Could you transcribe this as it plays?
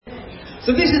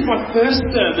So this is my first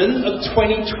sermon of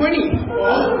 2020.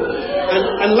 Wow.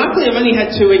 And luckily I've only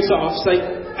had 2 weeks off, so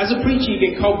as a preacher you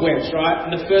get cobwebs, right?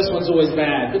 And the first one's always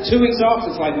bad. But 2 weeks off,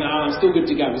 it's like, I'm still good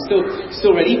to go. We're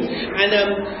still ready. And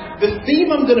the theme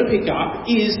I'm going to pick up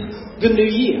is the new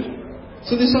year.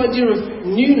 So this idea of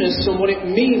newness and what it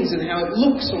means and how it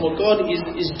looks and what God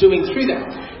is doing through that.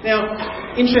 Now,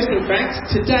 interesting fact,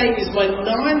 today is my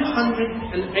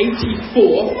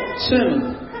 984th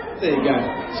sermon. There you go.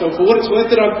 So for what it's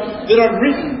worth that I've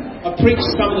written, I've preached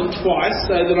some of them twice,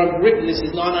 so that I've written this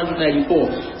is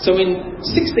 984. So in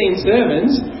 16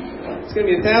 sermons, it's going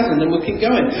to be 1,000 and we'll keep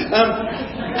going.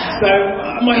 So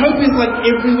my hope is like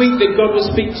every week that God will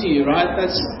speak to you, right?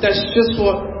 That's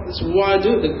why I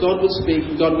do it, that God will speak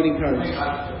and God will encourage.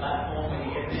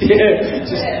 Yeah,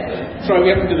 just throw me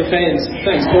up into the fans.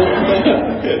 Thanks, Paul.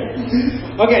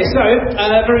 Okay, so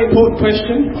a very important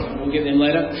question. We'll get them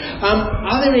later.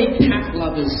 Are there any cat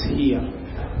lovers here?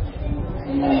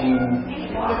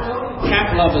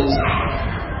 Cat lovers.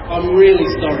 I'm really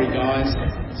sorry, guys,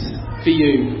 for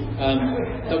you.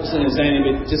 That wasn't saying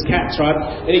anything, just cats, right?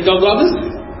 Any dog lovers?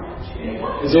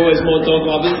 There's always more dog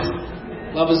lovers.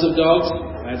 Lovers of dogs.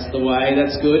 That's the way.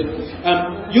 That's good.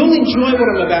 You'll enjoy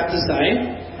what I'm about to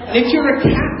say. And if you're a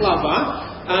cat lover,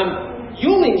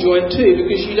 you'll enjoy it too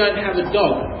because you don't have a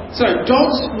dog. So,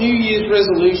 dogs' New Year's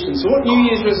resolutions. So what New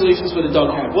Year's resolutions would a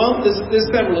dog have? Well, there's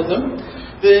several of them.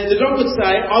 The dog would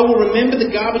say, I will remember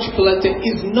the garbage collector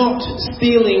is not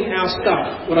stealing our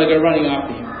stuff when I go running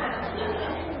after him.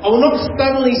 I will not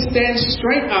suddenly stand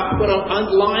straight up when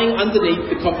I'm lying underneath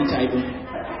the coffee table.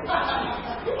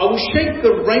 I will shake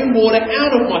the rainwater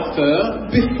out of my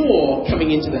fur before coming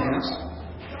into the house.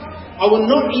 I will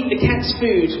not eat the cat's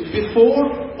food before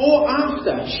or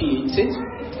after she eats it.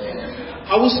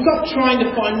 I will stop trying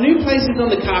to find new places on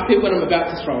the carpet when I'm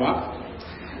about to throw up.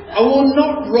 I will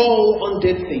not roll on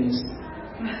dead things.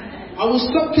 I will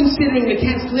stop considering the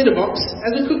cat's litter box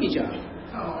as a cookie jar.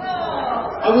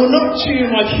 I will not chew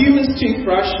my human's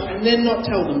toothbrush and then not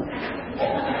tell them.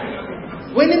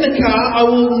 When in the car, I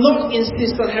will not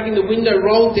insist on having the window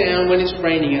rolled down when it's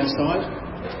raining outside.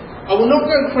 I will not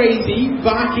go crazy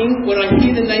barking when I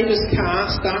hear the neighbour's car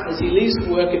start as he leaves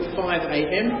for work at 5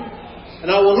 a.m.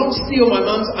 And I will not steal my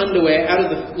mum's underwear out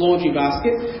of the laundry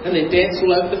basket and then dance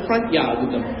all over the front yard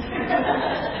with them.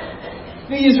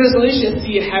 New Year's resolutions,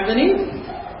 do you have any?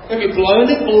 Have you blown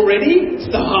it already? It's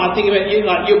the hard thing about you,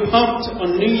 like you're pumped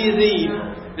on New Year's Eve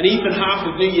and even half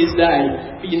of New Year's Day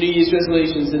for your New Year's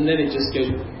resolutions and then it just goes...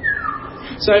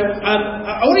 So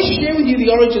I want to share with you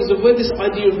the origins of where this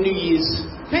idea of New Year's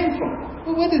came from.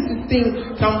 Well, where does this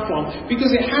thing come from?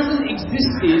 Because it hasn't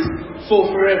existed for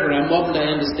forever, our modern day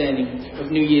understanding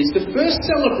of New Year's. The first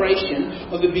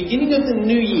celebration of the beginning of the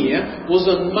New Year was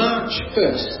on March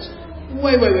 1st.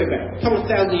 Way back, a couple of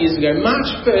thousand years ago. March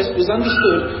 1st was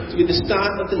understood to be the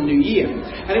start of the New Year.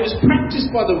 And it was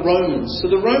practiced by the Romans. So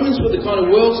the Romans were the kind of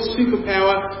world's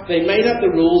superpower. They made up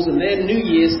the rules and their New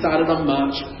Year started on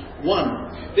March 1.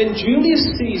 Then Julius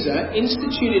Caesar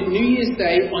instituted New Year's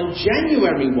Day on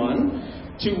January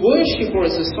 1 to worship, or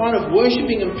as a sign of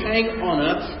worshipping and paying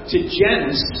honour to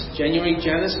Janus,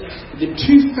 the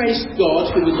two-faced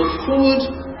god who would look forward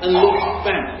and look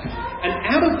back. And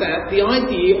out of that, the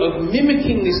idea of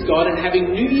mimicking this God and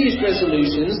having New Year's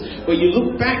resolutions where you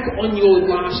look back on your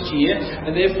last year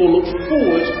and therefore look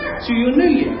forward to your new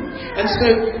year. And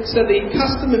so the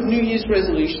custom of New Year's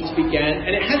resolutions began,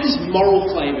 and it had this moral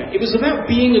flavour. It was about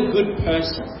being a good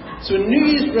person. So a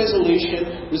New Year's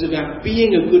resolution was about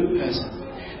being a good person.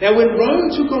 Now, when Rome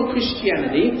took on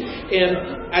Christianity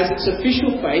as its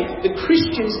official faith, the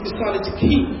Christians decided to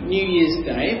keep New Year's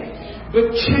Day, but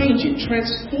change it,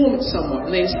 transform it somewhat.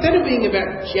 And then instead of being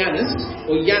about Janus,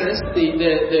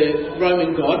 the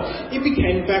Roman god, it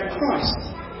became about Christ.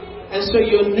 And so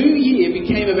your new year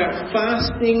became about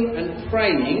fasting and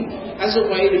praying as a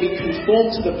way to be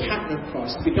conformed to the pattern of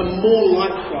Christ, to become more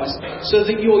like Christ, so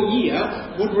that your year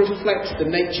would reflect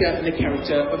the nature and the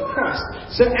character of Christ.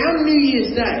 So our New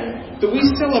Year's Day that we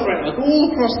celebrate, like all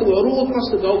across the world, all across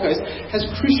the Gold Coast, has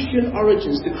Christian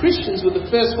origins. The Christians were the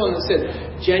first one that said,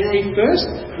 January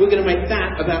 1st, we're going to make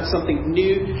that about something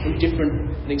new and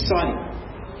different and exciting.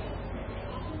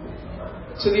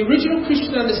 So the original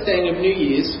Christian understanding of New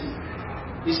Year's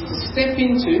is to step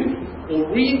into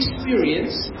or re-experience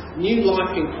new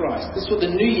life in Christ. That's what the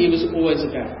New Year was always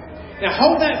about. Now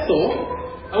hold that thought.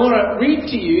 I want to read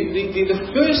to you the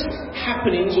first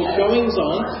happenings or goings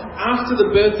on after the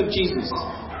birth of Jesus.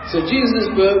 So Jesus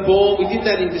is born, we did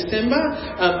that in December.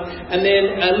 And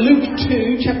then Luke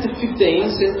 2, chapter 15,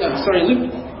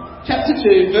 Luke chapter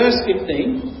 2, verse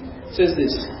 15 says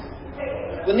this.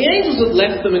 when the angels had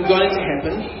left them and gone into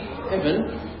heaven,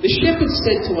 the shepherds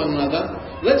said to one another,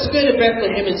 "Let's go to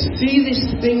Bethlehem and see this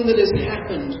thing that has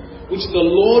happened, which the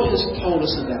Lord has told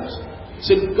us about."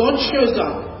 So God shows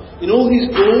up in all His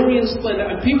glory and splendour,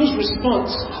 and people's response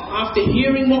after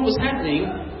hearing what was happening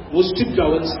was to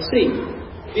go and see.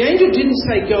 The angel didn't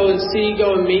say, "Go and see,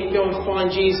 go and meet, go and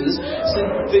find Jesus." So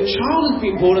the child had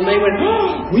been born and they went,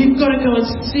 "Oh, we've got to go and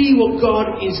see what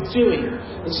God is doing."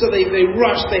 And so they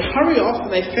rushed, they hurry off,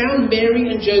 and they found Mary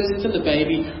and Joseph and the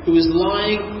baby who was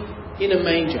lying in a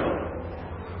manger.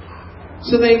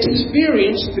 So they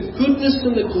experienced the goodness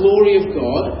and the glory of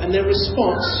God, and their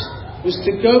response was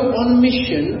to go on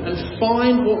mission and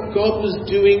find what God was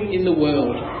doing in the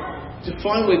world. To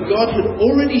find where God had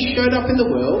already showed up in the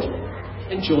world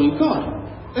and join God.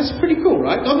 That's pretty cool,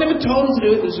 right? God never told them to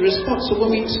do it. There's a response. So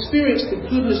when we experience the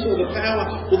goodness or the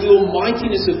power or the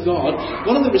almightiness of God,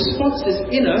 one of the responses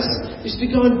in us is to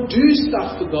go and do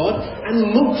stuff for God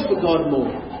and look for God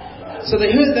more. So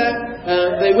they heard that,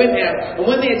 they went out, and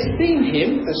when they had seen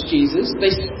Him, that's Jesus,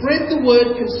 they spread the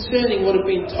word concerning what had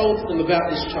been told to them about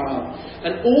this child.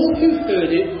 And all who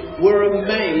heard it were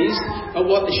amazed at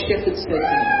what the shepherds said to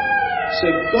them. So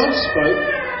God spoke,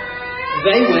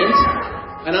 they went,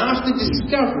 and after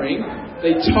discovering,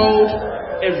 they told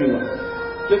everyone.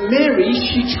 But Mary,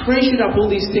 she treasured up all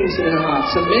these things in her heart.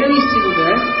 So Mary's sitting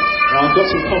there. Oh, I've got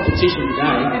some competition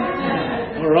today.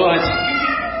 All right.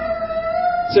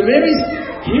 So Mary's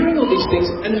hearing all these things,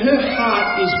 and her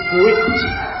heart is gripped.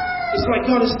 It's like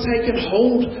God has taken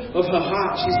hold of her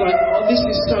heart. She's like, "Oh, this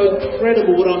is so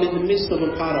incredible what I'm in the midst of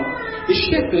and part of." The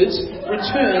shepherds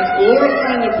returned,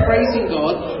 glorifying and praising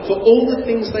God for all the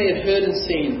things they had heard and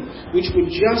seen, which were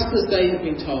just as they had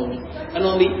been told. And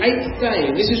on the 8th day,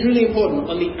 and this is really important,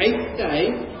 on the 8th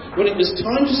day, when it was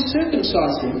time to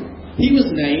circumcise Him, He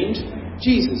was named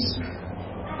Jesus,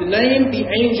 the name the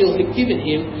angel had given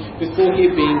Him before He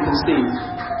had been conceived.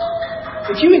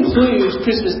 If you include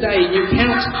Christmas Day, you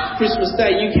count Christmas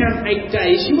Day, you count 8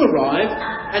 days, you arrive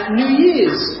at New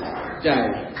Year's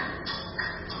Day.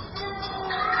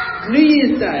 New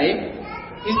Year's Day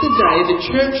is the day the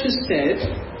church has said,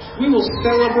 we will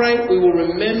celebrate, we will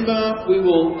remember, we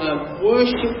will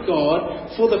worship God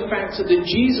for the fact that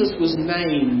Jesus was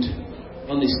named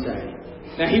on this day.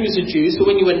 Now, He was a Jew, so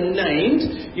when you were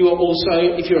named, you were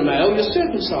also, if you're a male, you're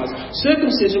circumcised.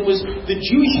 Circumcision was the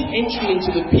Jewish entry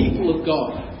into the people of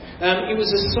God. It was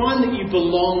a sign that you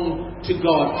belong to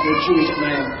God for a Jewish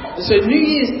male. And so New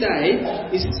Year's Day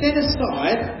is set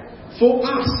aside for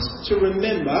us to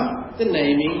remember the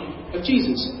naming of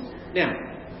Jesus. Now,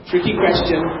 tricky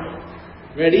question.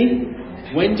 Ready?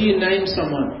 When do you name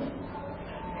someone?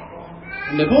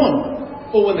 When they're born.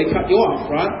 Or when they cut you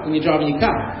off, right? When you're driving your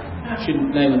car.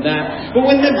 Shouldn't name them that. But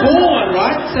when they're born,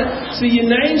 right? So you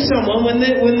name someone when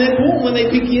they're born, when they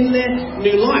begin their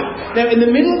new life. Now, in the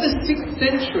middle of the 6th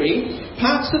century,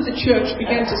 parts of the church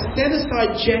began to set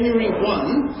aside January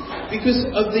 1 because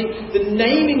of the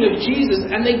naming of Jesus,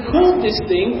 and they called this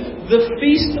thing the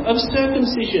Feast of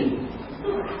Circumcision.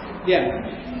 Yeah,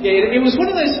 it was one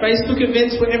of those Facebook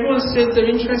events where everyone says they're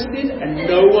interested and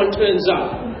no one turns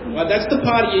up. Right, that's the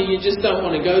part of you just don't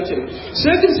want to go to.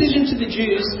 Circumcision to the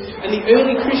Jews and the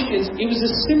early Christians, it was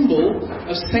a symbol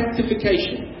of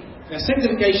sanctification. Now,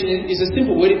 sanctification is a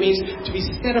simple word. It means to be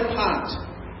set apart,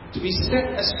 to be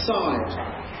set aside.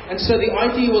 And so the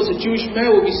idea was a Jewish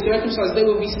male will be circumcised. They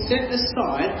will be set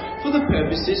aside for the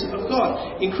purposes of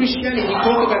God. In Christianity, we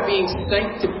talk about being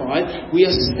sanctified. We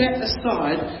are set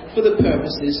aside for the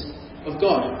purposes of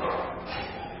God.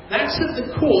 That's at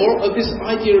the core of this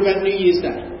idea about New Year's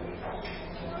Day.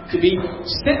 To be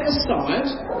set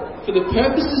aside for the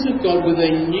purposes of God with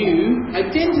a new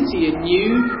identity, a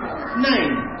new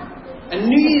name.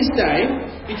 And New Year's Day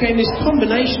became this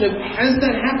combination of, as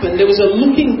that happened, there was a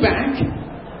looking back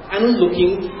and a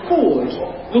looking forward.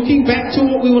 Looking back to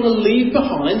what we want to leave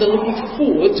behind and looking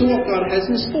forward to what God has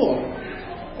in store.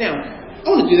 Now, I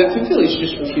want to do that for Village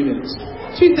just for a few minutes.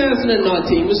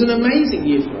 2019 was an amazing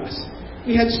year for us.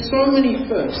 We had so many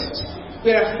firsts. We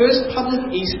had our first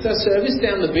public Easter service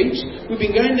down the beach. We've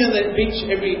been going down that beach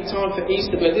every time for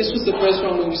Easter, but this was the first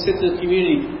one when we said to the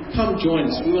community, come join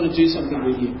us. We want to do something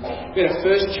with you. We had our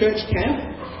first church camp.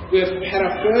 We had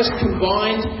our first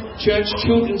combined church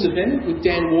children's event with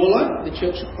Dan Waller, the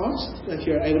Church of Christ. If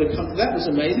you're able to come to that, it was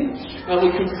amazing.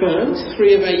 We confirmed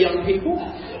 3 of our young people.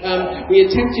 We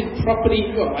attempted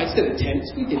property, well, I said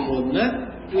attempt, we did more than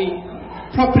that. We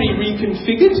property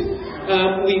reconfigured.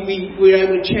 We were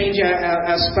able to change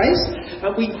our space.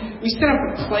 We set up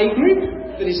a play group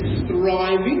that is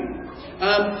thriving.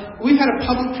 We've had a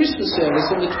public Christmas service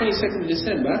on the 22nd of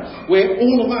December where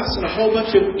all of us and a whole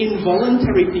bunch of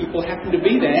involuntary people happened to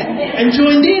be there and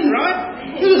joined in,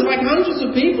 right? It was like hundreds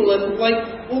of people, and like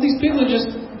all these people are just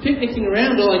picnicking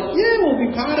around, are like, yeah, we'll be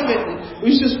part of it. And it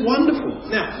was just wonderful.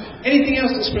 Now, anything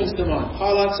else that springs to mind?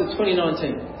 Highlights of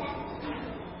 2019.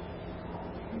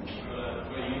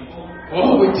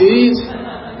 Oh, we did.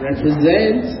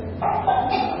 Represent.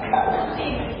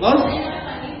 What?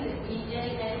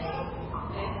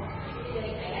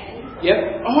 Yep.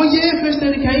 Oh yeah, first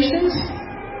dedications.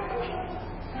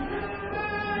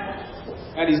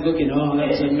 Paddy's looking, oh, that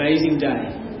was an amazing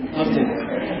day. Loved it.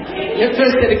 Yep,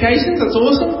 first dedications, that's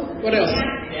awesome. What else?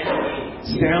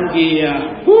 Sound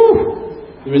gear.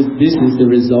 Woo! This is the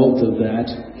result of that.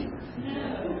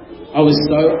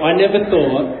 I never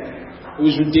thought, it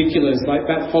was ridiculous. Like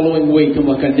that following week, I'm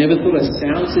like, I never thought a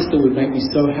sound system would make me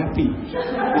so happy.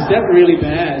 Is that really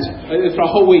bad? For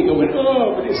a whole week, I went,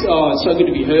 it's so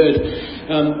good to be heard.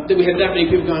 That we had that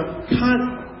many people going,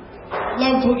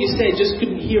 loved what you said, just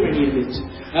couldn't hear any of it.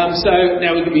 So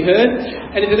now we can be heard.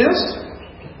 Anything else?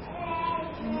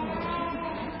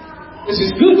 This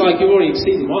is good, like you've already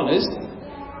exceeded honest.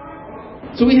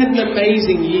 So we had an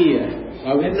amazing year.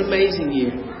 Right? We had an amazing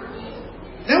year.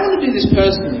 Now I want to do this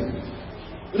personally.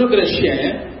 We're not going to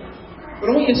share, but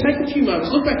I want you to take a few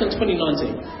moments, look back on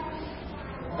 2019,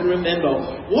 and remember,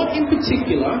 what in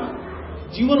particular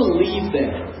do you want to leave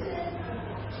there?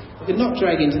 Okay, not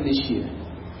drag into this year.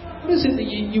 What is it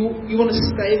that you want to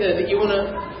stay there, that you want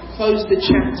to close the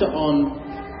chapter on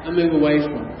and move away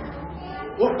from?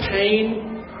 What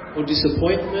pain or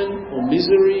disappointment or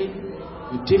misery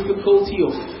or difficulty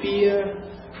or fear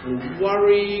or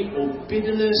worry or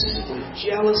bitterness or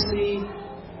jealousy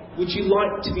would you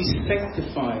like to be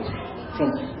sanctified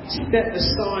from, set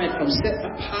aside from, set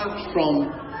apart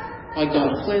from, by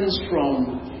God, cleansed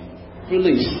from,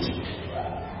 released?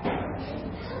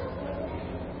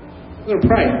 We're going to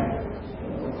pray.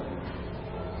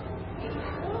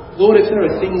 Lord, if there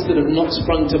are things that have not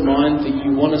sprung to mind that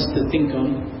you want us to think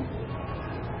on,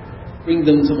 bring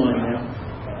them to mind now.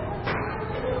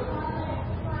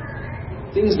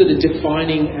 Things that are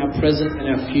defining our present and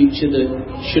our future that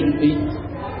shouldn't be.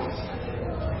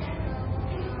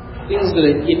 Things that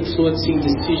are influencing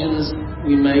decisions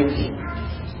we make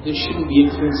that shouldn't be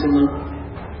influencing them.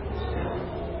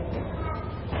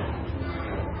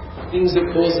 Things that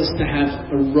cause us to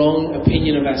have a wrong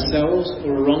opinion of ourselves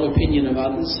or a wrong opinion of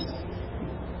others.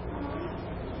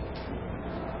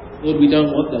 Lord, we don't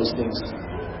want those things.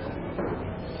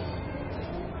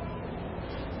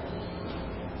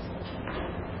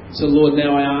 So Lord,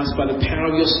 now I ask by the power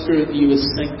of your Spirit that you would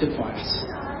sanctify us.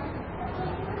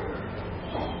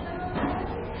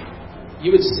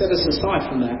 You would set us aside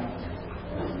from that.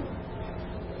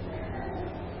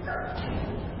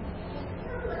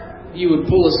 You would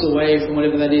pull us away from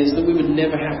whatever that is, that we would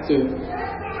never have to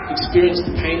experience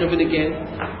the pain of it again,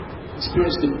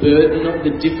 experience the burden of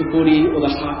the difficulty or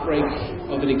the heartbreak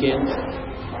of it again.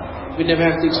 We'd never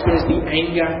have to experience the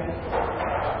anger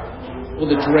or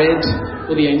the dread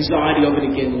or the anxiety of it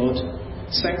again, Lord.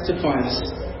 Sanctify us.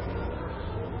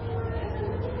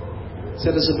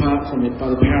 Set us apart from it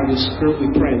by the power of your Spirit, we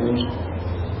pray, Lord.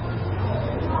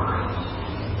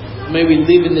 May we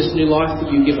live in this new life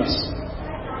that you give us.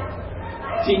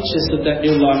 Teach us of that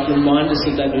new life. Remind us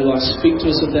of that new life. Speak to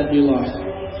us of that new life.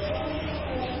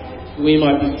 We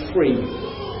might be free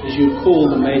as you have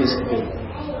called and made us to be.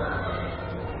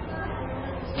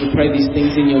 We pray these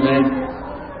things in your name.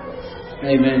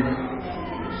 Amen.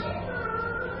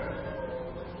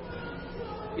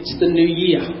 It's the new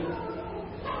year.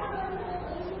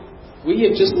 We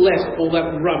have just left all that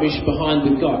rubbish behind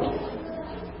with God.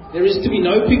 There is to be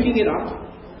no picking it up.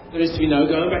 There is to be no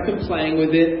going back and playing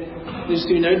with it. There is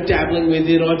to be no dabbling with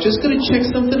it. I've just got to check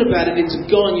something about it. It's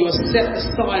gone. You are set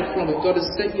aside from it. God has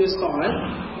set you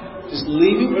aside. Just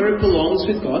leave it where it belongs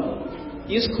with God.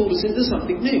 He has called us into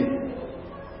something new.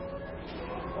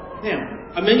 Now,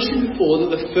 I mentioned before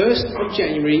that the 1st of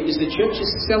January is the church's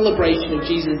celebration of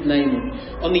Jesus' naming.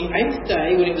 On the 8th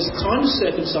day, when it was time to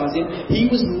circumcise him,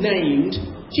 he was named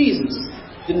Jesus.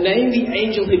 The name the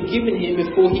angel had given him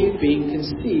before he had been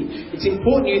conceived. It's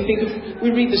important you think of,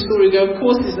 we read the story and go, of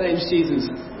course his name's Jesus.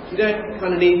 You don't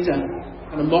kind of need to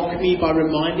kind of mock me by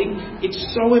reminding. It's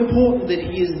so important that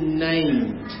he is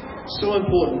named. So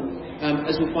important,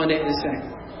 as we'll find out in a sec.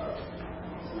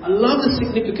 I love the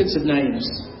significance of names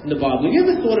in the Bible. Have you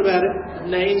ever thought about it?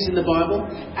 Names in the Bible?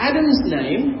 Adam's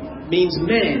name means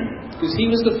man, because he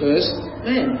was the first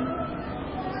man.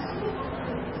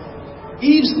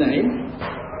 Eve's name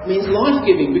means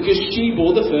life-giving, because she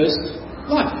bore the first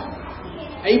life.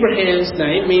 Abraham's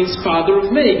name means father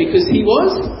of many because he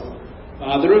was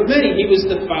father of many. He was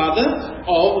the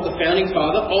founding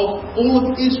father of all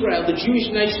of Israel. The Jewish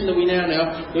nation that we now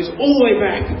know goes all the way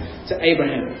back to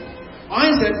Abraham.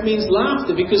 Isaac means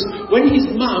laughter because when his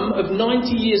mum of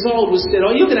 90 years old was said,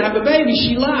 "Oh, you're going to have a baby,"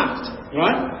 she laughed,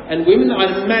 right? And women,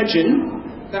 I'd imagine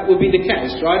that would be the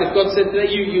case, right? If God said that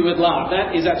you would laugh.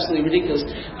 That is absolutely ridiculous.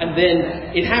 And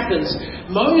then it happens.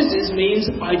 Moses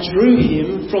means I drew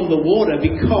him from the water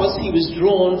because he was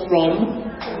drawn from...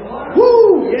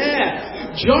 Woo!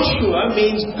 Yeah! Joshua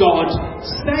means God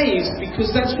saves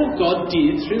because that's what God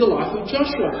did through the life of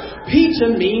Joshua.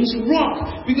 Peter means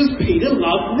rock because Peter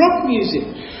loved rock music.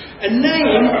 A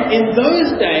name in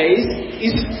those days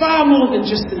is far more than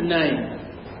just a name.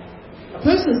 A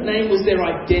person's name was their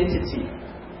identity.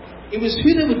 It was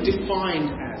who they were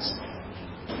defined as.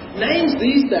 Names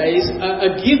these days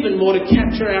are given more to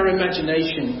capture our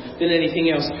imagination than anything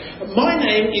else. My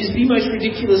name is the most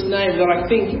ridiculous name that I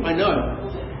think I know.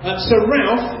 So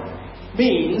Ralph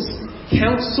means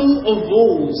Council of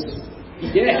Wolves.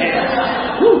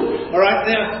 Yeah. Woo. All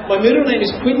right. Now, my middle name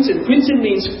is Quinton. Quinton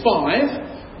means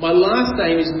 5. My last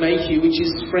name is Mayhew, which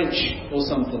is French or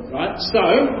something, right? So,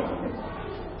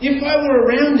 if I were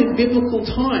around in biblical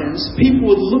times, people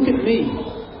would look at me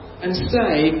and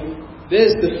say,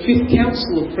 "There's the 5th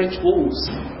Council of French Wolves."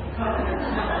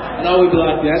 And I would be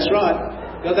like, "That's right.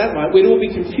 Got that right." We'd all be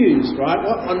confused, right?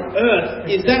 What on earth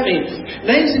does that mean?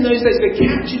 Names in those days, they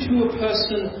captured who a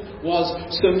person was.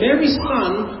 So Mary's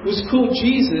son was called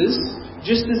Jesus,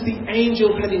 just as the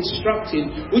angel had instructed,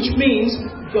 which means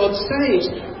God saves.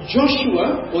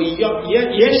 Joshua, or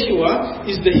Yeshua,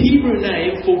 is the Hebrew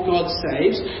name for God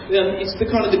saves. It's the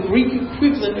kind of the Greek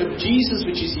equivalent of Jesus,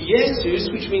 which is Jesus,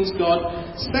 which means God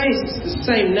saves. It's the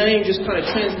same name, just kind of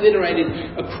transliterated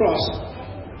across.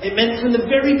 It meant from the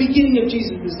very beginning of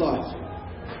Jesus' life,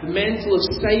 the mantle of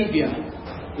Saviour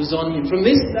was on him. From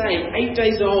this day, 8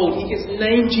 days old, he gets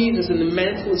named Jesus and the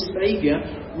mantle of Saviour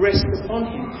rests upon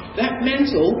him. That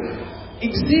mantle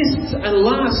exists and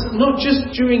lasts not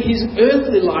just during his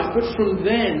earthly life, but from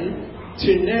then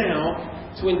to now,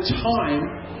 to when time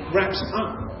wraps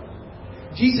up.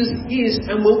 Jesus is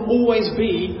and will always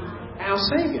be our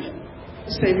Saviour.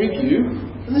 The Saviour of you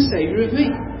and the Saviour of me.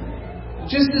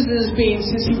 Just as it has been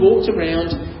since he walked around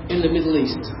in the Middle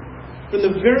East. From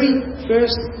the very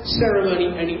first ceremony,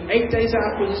 only 8 days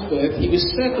after his birth, he was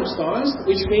circumcised,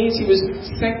 which means he was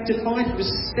sanctified, he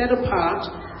was set apart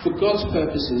for God's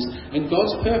purposes. And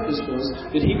God's purpose was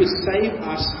that he would save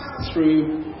us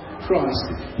through Christ.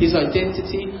 His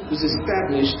identity was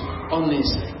established on this.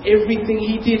 Everything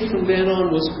he did from then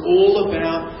on was all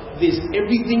about this.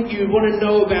 Everything you want to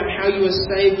know about how you are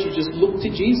saved, you just look to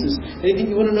Jesus.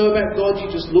 Anything you want to know about God, you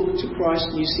just look to Christ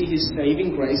and you see his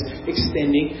saving grace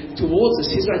extending towards us.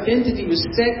 His identity was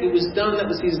set, it was done, that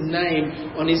was his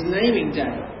name on his naming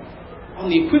day, on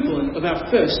the equivalent of our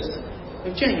 1st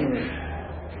of January.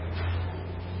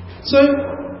 So,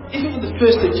 if it were the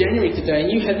 1st of January today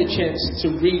and you had the chance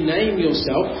to rename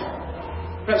yourself,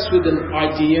 perhaps with an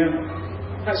idea,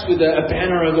 perhaps with a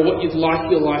banner over what you'd like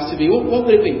your life to be, what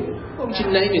would it be? What would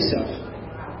you name yourself?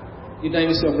 You'd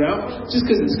name yourself Ralph? Just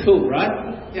because it's cool, right?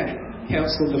 Yeah,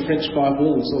 Council of the French 5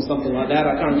 Wolves or something like that,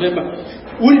 I can't remember.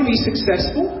 Would it be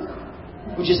successful?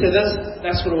 Would you say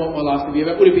that's what I want my life to be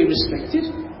about? Would it be respected?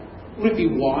 Would it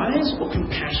be wise or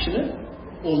compassionate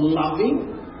or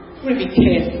loving? Would it be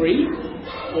carefree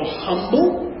or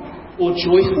humble or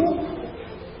joyful?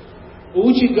 Or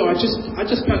would you go, I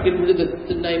just can't get rid of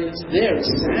the name that's there.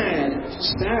 It's sad. It's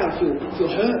sad. I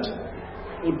feel hurt.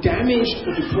 Or damaged,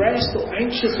 or depressed, or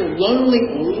anxious, or lonely,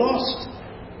 or lost,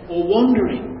 or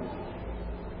wandering.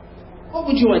 What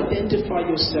would you identify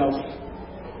yourself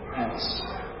as?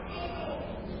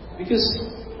 Because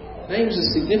names are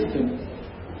significant.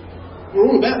 We're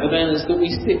all about the banners that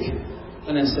we stick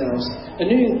on ourselves. A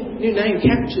new name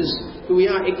captures who we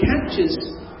are. It captures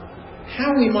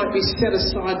how we might be set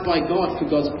aside by God for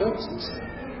God's purposes.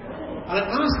 And I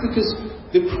ask because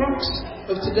the crux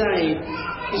of today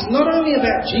is not only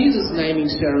about Jesus' naming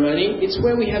ceremony, it's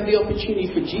where we have the opportunity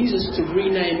for Jesus to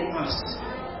rename us.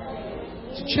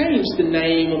 To change the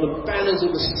name or the banners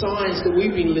or the signs that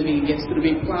we've been living against that have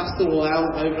been plastered all over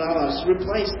our lives, to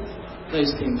replace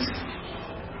those things.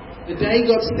 The day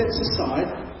God sets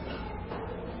aside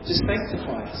to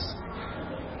sanctify us.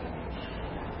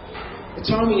 A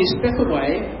time when you step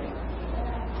away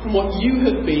from what you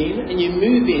have been and you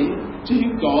move in to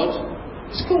who God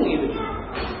is calling you to be.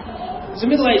 There's a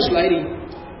middle-aged lady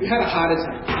who had a heart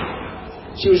attack.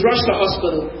 She was rushed to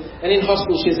hospital, and in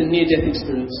hospital she has a near-death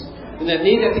experience. In that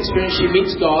near-death experience she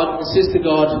meets God and says to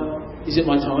God, "Is it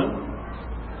my time?"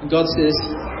 And God says,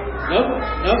 no,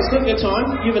 it's not your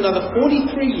time. You have another 43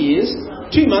 years,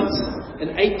 2 months,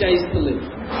 and 8 days to live.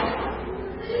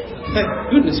 Thank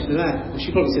goodness for that. She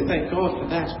probably said, thank God for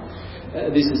that.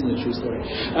 This isn't a true story.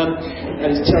 That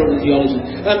is terrible theology.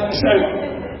 So,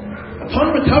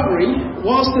 upon recovery,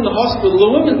 whilst in the hospital,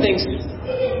 the woman thinks,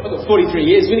 I've got 43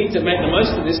 years, we need to make the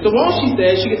most of this. So while she's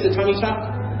there, she gets a tummy tuck.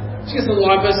 She gets a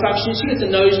liposuction, she gets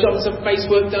a nose job, some face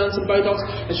work done, some Botox,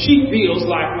 and she feels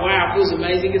like, wow, feels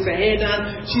amazing, gets her hair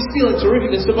done, she's feeling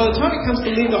terrific. And so by the time it comes to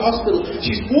leave the hospital,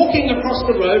 she's walking across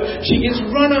the road, she gets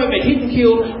run over, hit and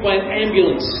killed by an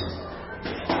ambulance.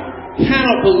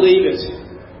 Cannot believe it.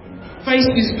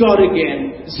 Faces God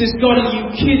again. It says, God, are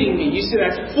you kidding me? You said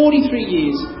that 43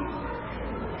 years.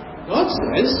 God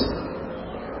says,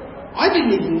 I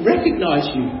didn't even recognize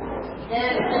you.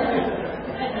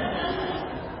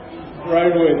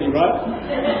 Roadworthy,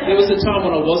 right? There was a time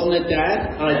when I wasn't a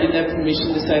dad and I didn't have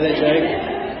permission to say that joke.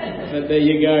 But there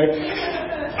you go.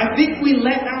 I think we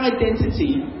let our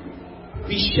identity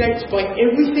be shaped by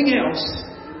everything else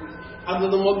other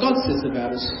than what God says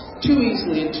about us too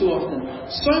easily and too often.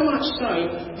 So much so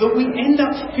that we end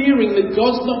up fearing that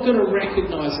God's not going to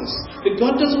recognize us, that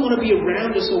God doesn't want to be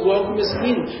around us or welcome us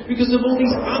in because of all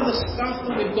these other stuff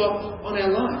that we've got on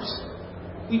our lives.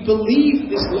 We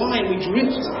believe this lie and we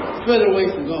drift further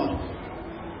away from God.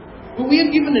 But we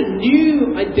are given a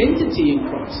new identity in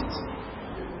Christ.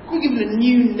 We're given a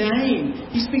new name.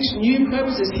 He speaks new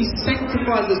purposes. He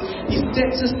sanctifies us. He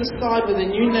sets us aside with a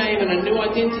new name and a new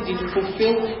identity to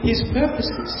fulfill His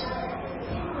purposes.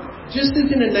 Just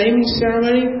as in a naming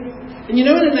ceremony. And you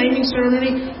know, in a naming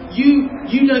ceremony, you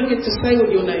don't get to say what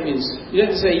your name is. You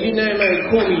don't have to say, you name me,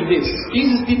 call me this.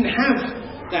 Jesus didn't have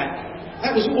that.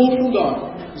 That was all from God.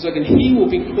 It was like, and he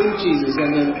will be called Jesus.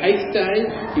 And on the 8th day,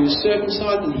 he was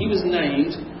circumcised and he was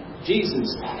named Jesus.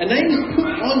 A name is put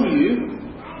on you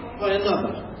by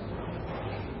another.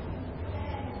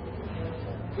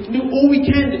 We can do all we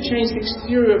can to change the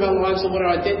exterior of our lives and what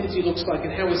our identity looks like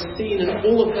and how we're seen and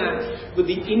all of that. But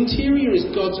the interior is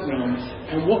God's realm.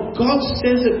 And what God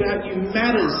says about you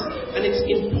matters. And it's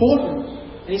important.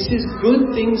 And He says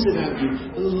good things about you,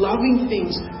 and loving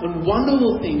things, and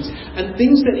wonderful things, and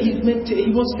things that He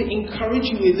wants to encourage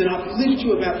you with and uplift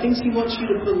you about, things He wants you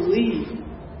to believe.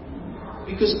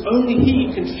 Because only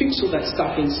He can fix all that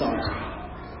stuff inside.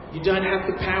 You don't have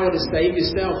the power to save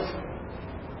yourself,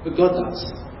 but God does.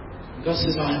 God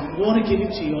says, I want to give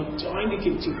it to you. I'm dying to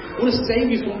give it to you. I want to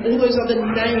save you from all those other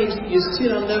names that you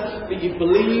sit under, that you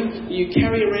believe, that you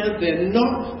carry around. They're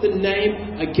not the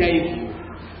name I gave you.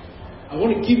 I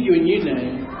want to give you a new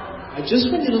name. I just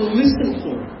want you to listen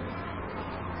for it.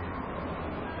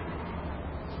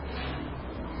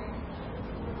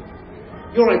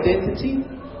 Your identity,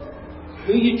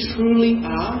 who you truly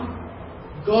are,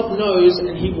 God knows,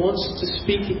 and He wants to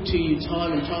speak it to you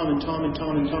time and time and time and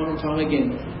time and time and time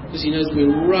again. Because He knows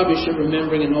we're rubbish at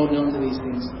remembering and holding on to these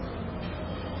things.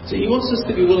 So He wants us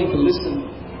to be willing to listen.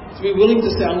 To be willing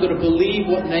to say, I'm going to believe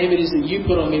what name it is that you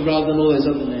put on me rather than all those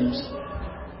other names.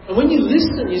 And when you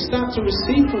listen, you start to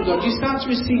receive from God. You start to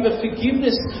receive a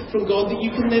forgiveness from God that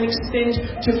you can then extend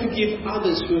to forgive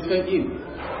others who have hurt you.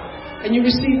 And you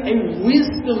receive a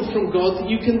wisdom from God that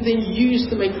you can then use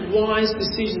to make wise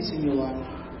decisions in your life.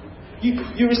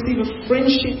 You receive a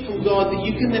friendship from God that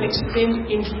you can then extend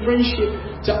in friendship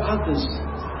to others.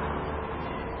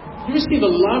 You receive a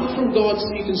love from God so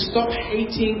you can stop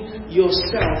hating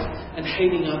yourself and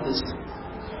hating others.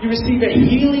 You receive a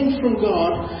healing from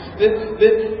God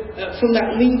from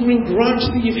that lingering grudge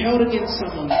that you've held against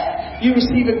someone. You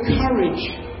receive a courage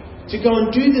to go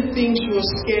and do the things you are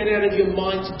scared out of your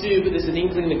mind to do, but there's an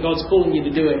inkling that God's calling you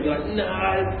to do it. You're like, no,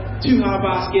 too hard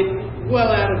basket, well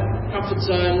out of comfort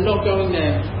zone, not going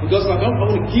there. And God's like, I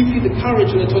want to give you the courage.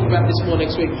 We're going to talk about this more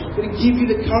next week. I'm going to give you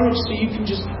the courage so you can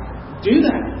just do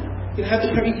that. You can have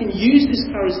the courage. You can use this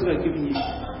courage that I've given you.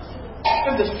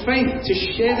 Have the faith to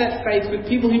share that faith with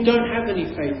people who don't have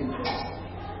any faith in Christ.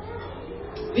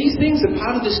 These things are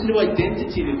part of this new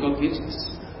identity that God gives us.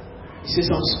 He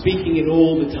says, I'm speaking it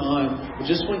all the time. I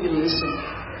just want you to listen.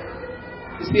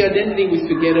 It's the identity we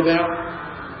forget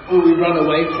about, or we run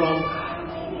away from,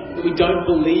 that we don't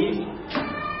believe,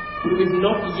 that we've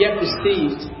not yet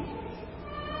received.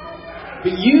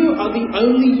 But you are the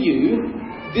only you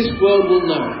this world will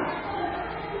know.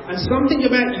 And something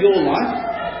about your life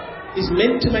is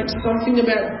meant to make something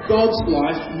about God's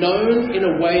life known in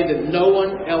a way that no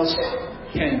one else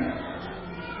can.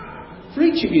 For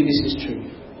each of you, this is true.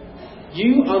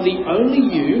 You are the only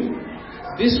you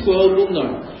this world will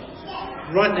know.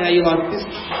 Right now, you're like this.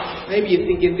 Maybe you're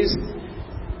thinking this.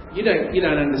 You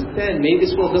don't understand me.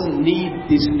 This world doesn't need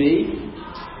this me.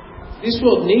 This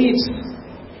world needs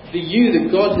the you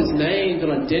that God has named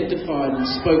and identified and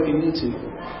spoken into.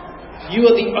 You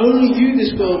are the only you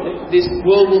this world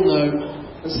will know.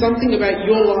 And something about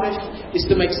your life is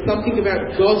to make something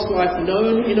about God's life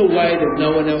known in a way that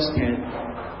no one else can.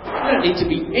 You don't need to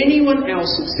be anyone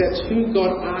else except who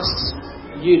God asks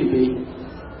you to be.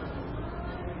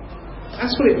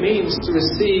 That's what it means to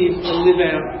receive and live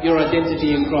out your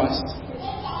identity in Christ.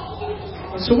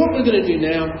 And so what we're going to do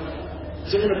now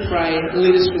is I'm going to pray and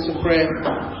lead us with some prayer.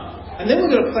 And then we're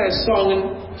going to play a song,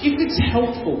 and if it's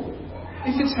helpful,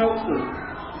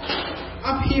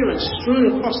 up here and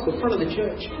strewn across the front of the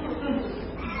church.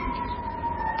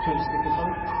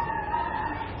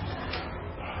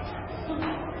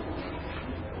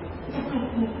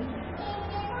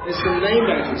 There's some name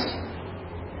badges.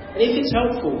 And if it's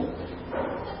helpful,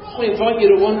 I invite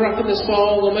you to wander up in the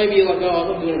song, or maybe you're like, oh, I'm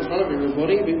not doing it in front of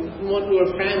everybody, but you want to do a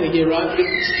family here, right? But if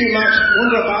it's too much,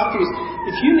 wander up afterwards.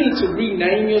 If you need to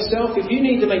rename yourself, if you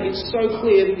need to make it so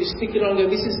clear that you stick it on and go,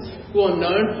 this is who I'm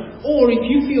known, or if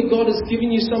you feel God has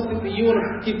given you something that you want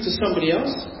to give to somebody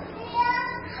else,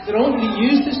 then I want you to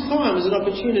use this time as an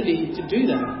opportunity to do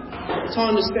that. A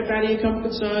time to step out of your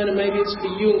comfort zone, and maybe it's for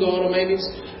you and God, or maybe it's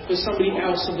for somebody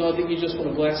else and God that you just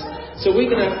want to bless. So we're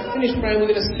going to finish praying,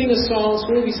 we're going to sing a song, so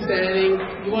we'll be standing.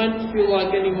 You won't feel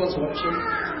like anyone's watching.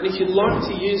 And if you'd like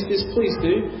to use this, please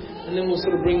do. And then we'll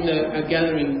sort of bring our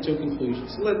gathering to a conclusion.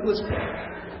 So let's pray.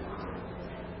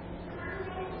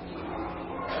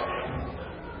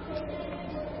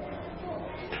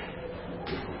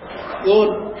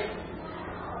 Lord,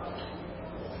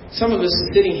 some of us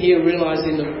are sitting here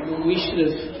realising that we should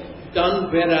have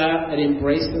done better at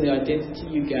embracing the identity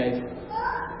you gave.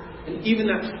 And even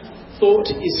that thought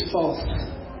is false.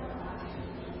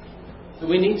 That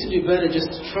we need to do better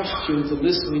just to trust you and to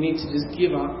listen. We need to just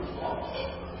give up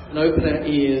and open our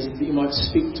ears that you might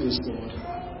speak to us, Lord.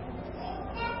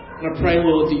 And I pray,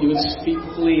 Lord, that you would speak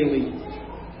clearly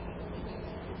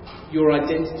your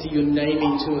identity, your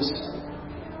naming to us.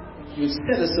 You would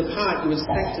set us apart, you would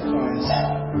sanctify us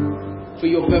for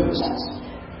your purposes.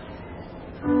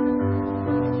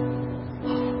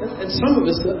 And some of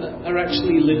us are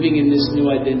actually living in this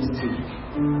new identity.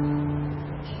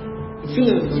 We're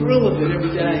feeling the thrill of it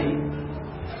every day.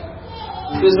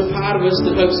 There's a part of us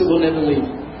that hopes it will never leave.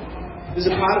 There's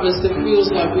a part of us that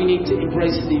feels like we need to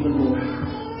embrace it even more.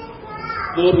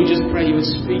 Lord, we just pray you would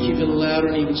speak even louder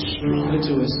and even stronger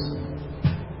to us.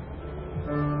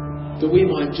 That we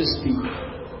might just be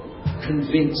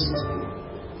convinced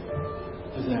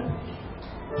of that.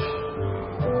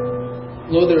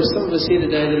 Lord, there are some of us here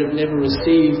today that have never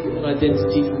received an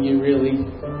identity from you, really.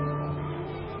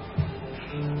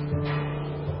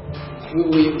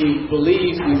 We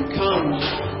believed, we've come,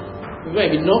 we've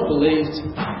maybe not believed.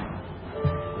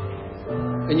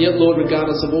 And yet, Lord,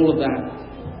 regardless of all of that,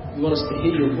 you want us to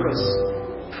hear your voice.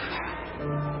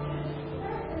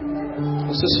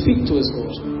 So speak to us,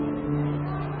 Lord.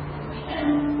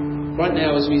 Right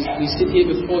now, as we sit here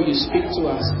before you, speak to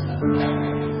us.